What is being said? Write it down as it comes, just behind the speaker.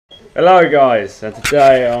Hello guys, and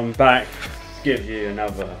today I'm back to give you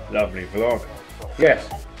another lovely vlog. Yes,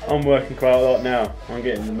 I'm working quite a lot now. I'm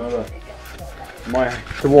getting the mother. My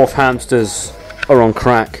dwarf hamsters are on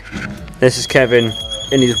crack. This is Kevin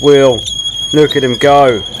in his wheel. Look at him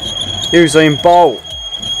go. Usain Bolt.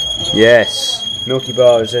 Yes, Milky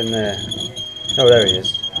Bar is in there. Oh, there he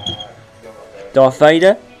is. Darth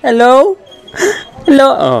Vader. Hello.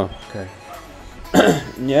 Hello. Oh, okay.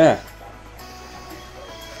 Yeah.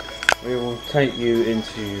 We will take you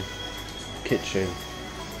into the kitchen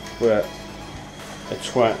where a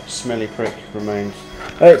twat, smelly prick remains.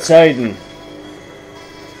 It's Aiden.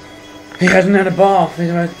 He hasn't had a bath. He's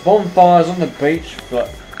had bonfires on the beach like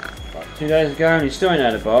 2 days ago and he still ain't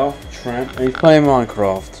had a bath. Tramp. And he's playing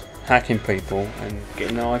Minecraft, hacking people and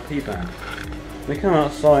getting the IP banned. We come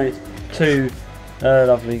outside to a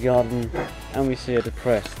lovely garden and we see a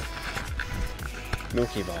depressed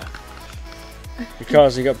Milky Bar.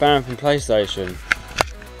 Because he got banned from PlayStation,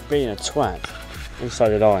 being a twat, and so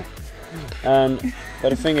did I. But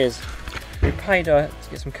the thing is, we paid her to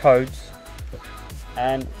get some codes,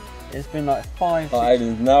 and it's been like 5.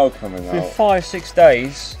 Aiden's now coming out. It's been 5-6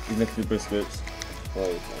 days. He's nicking the biscuits.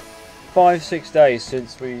 5-6 days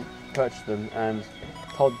since we purchased them and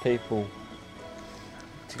told people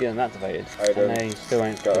to get them activated, and they still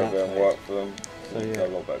ain't got been over and work for them. So yeah, a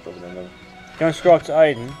lot better job than them. Go and subscribe to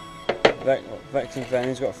Aiden. Vecting Fan,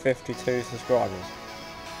 he's got 52 subscribers.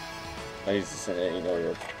 I used to send it in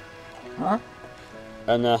earlier. Huh?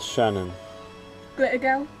 And that's Shannon. Glitter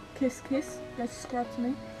girl, kiss kiss, go subscribe to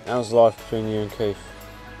me. How's life between you and Keith?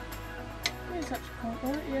 He's actually quite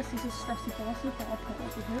right. Yes, he's a stressy bastard, but I put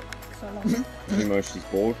up with it because I love him. Pretty much she's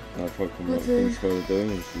bored, and I try to come up with things for her to do,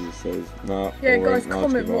 and she just says, nah. Yeah, guys,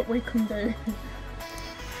 comment what we can do.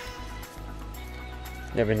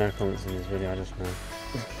 There'll be no comments in this video, I just know.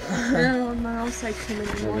 No, I'll say comment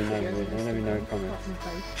in my videos. There'll be no comments.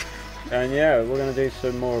 And yeah, we're going to do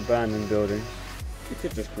some more abandoned buildings. You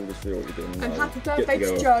could just call this video what you're doing. And happy birthday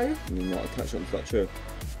to Joe. And you might attach it onto that chair.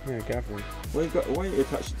 Yeah, Gavin. Why don't you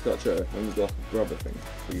attach it to that chair when there's like a rubber thing?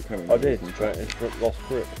 So you come in I did, but it's lost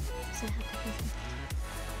grip.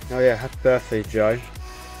 Oh yeah, happy birthday Joe.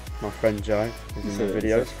 My friend Joe. He's in the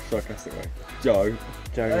videos. Sarcastic way. Joe.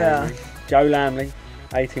 Lamley. Joe Lamley,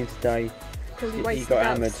 18 today. He got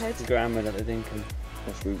hammered. He got hammered at the Dinkum.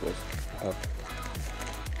 That's what it was. Oh.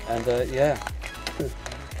 And yeah.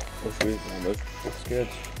 That's weird, hammered. That's good.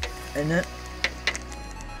 Isn't it?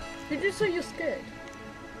 Did you say you're scared?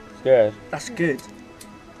 Scared? That's good.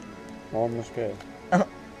 Why am I scared?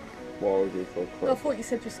 What would you for I thought you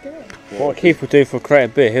said you're scared. What Keith will do for a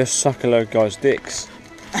crate beer, he'll suck a load of guys' dicks.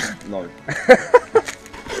 No.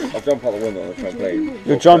 I'll jump out the window and try and play.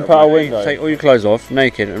 You'll jump out a window, take all your clothes off,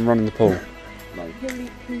 naked, and run in the pool. No.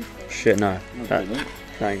 Shit, no. That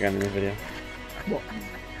ain't going in the video. What?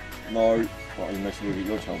 No. What, you messing with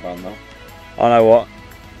your child band now? I know what.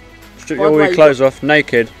 Strip all your clothes off,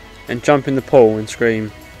 naked, and jump in the pool and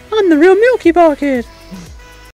scream, "I'm the real Milky Bar kid!"